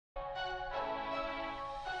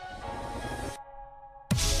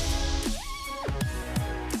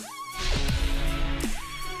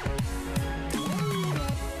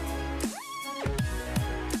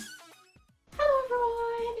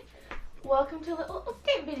welcome to a little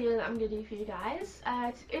update video that I'm going to do for you guys.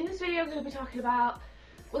 In this video I'm going to be talking about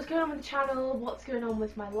what's going on with the channel, what's going on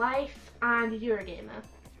with my life, and Eurogamer.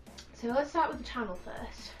 So let's start with the channel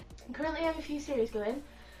first. I currently have a few series going.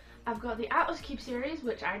 I've got the Atlas Cube series,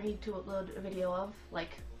 which I need to upload a video of,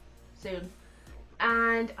 like, soon.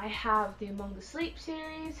 And I have the Among the Sleep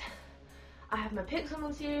series, I have my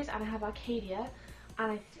Pixelmon series, and I have Arcadia.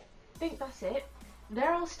 And I think that's it.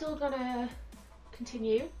 They're all still gonna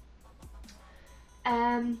continue.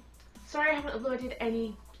 Sorry I haven't uploaded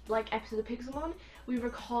any episode of Pixelmon. We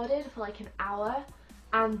recorded for like an hour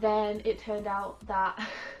and then it turned out that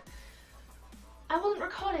I wasn't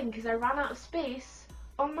recording because I ran out of space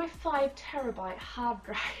on my 5 terabyte hard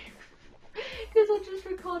drive because I just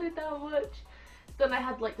recorded that much. Then I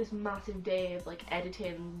had like this massive day of like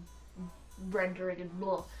editing, rendering and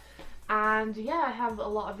blah. And yeah, I have a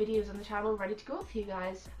lot of videos on the channel ready to go for you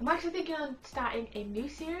guys. I'm actually thinking of starting a new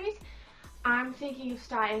series. I'm thinking of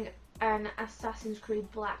starting an Assassin's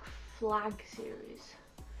Creed Black Flag series.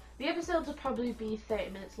 The episodes will probably be 30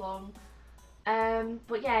 minutes long.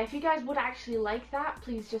 But yeah, if you guys would actually like that,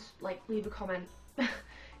 please just leave a comment.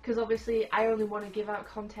 Because obviously I only want to give out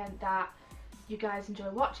content that you guys enjoy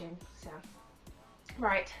watching. So,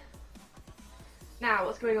 right. Now,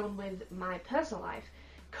 what's going on with my personal life?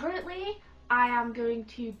 Currently, I am going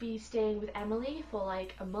to be staying with Emily for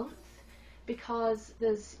like a month because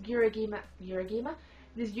there's Eurogamer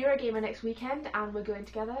next weekend and we're going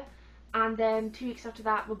together, and then 2 weeks after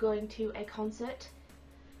that we're going to a concert,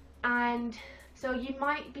 and so you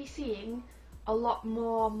might be seeing a lot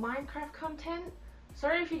more Minecraft content.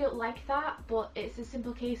 Sorry if you don't like that, but it's a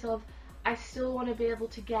simple case of I still want to be able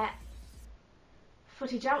to get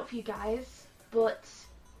footage out for you guys, but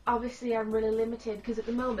obviously I'm really limited because at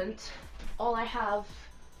the moment all I have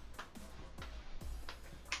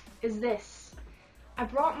is this. I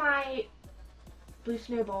brought my blue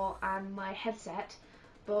snowball and my headset,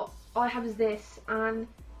 but all I have is this, and I'm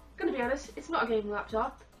gonna be honest, it's not a gaming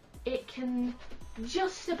laptop. It can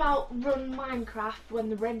just about run Minecraft when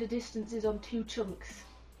the render distance is on 2 chunks.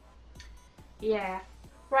 Yeah.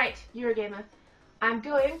 Right, Eurogamer. I'm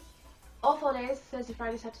going all 4 days, Thursday,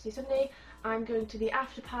 Friday, Saturday, Sunday. I'm going to the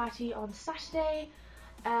after party on Saturday.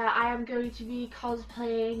 I am going to be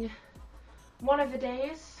cosplaying one of the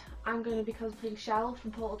days. I'm going to be cosplaying Shell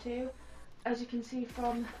from Portal 2. As you can see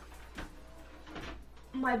from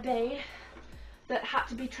my bae that had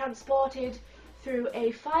to be transported through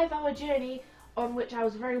a 5-hour journey on which I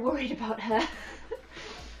was very worried about her.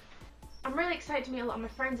 I'm really excited to meet a lot of my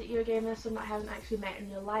friends at Eurogamer, some that I haven't actually met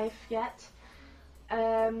in real life yet.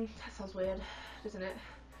 That sounds weird, doesn't it?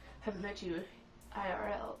 Haven't met you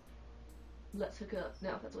IRL. Let's hook up.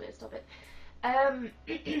 No, that's weird, stop it.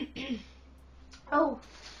 Oh,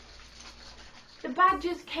 the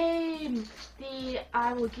badges came!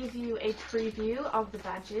 I will give you a preview of the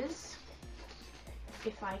badges.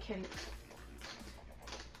 If I can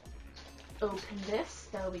open this,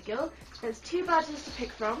 there we go. There's 2 badges to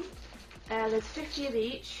pick from. There's 50 of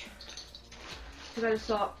each. Because I just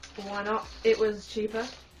thought, why not? It was cheaper.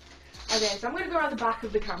 Okay, so I'm going to go around the back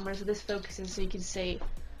of the camera so this focuses so you can see.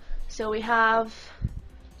 So we have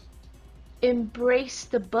Embrace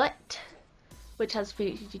the Butt, which has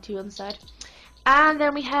 52 on the side. And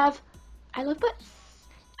then we have I Love Butts.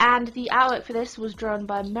 And the artwork for this was drawn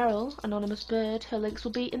by Meryl, Anonymous Bird. Her links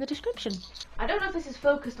will be in the description. I don't know if this is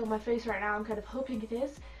focused on my face right now, I'm kind of hoping it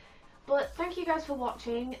is. But thank you guys for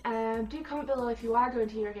watching. Do comment below if you are going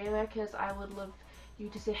to Eurogamer, because I would love you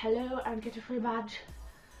to say hello and get a free badge.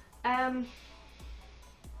 I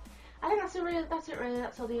think that's it really.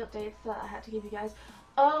 That's all the updates that I had to give you guys.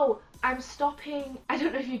 Oh, I'm stopping, I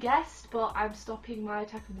don't know if you guessed, but I'm stopping my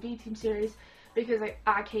Attack of the B-Team series because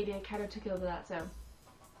Arcadia kind of took over that, so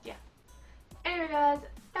yeah. Anyway guys,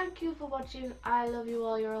 thank you for watching. I love you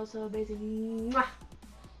all, you're all so amazing. Mwah!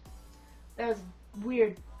 That was a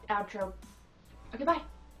weird outro. Okay, bye.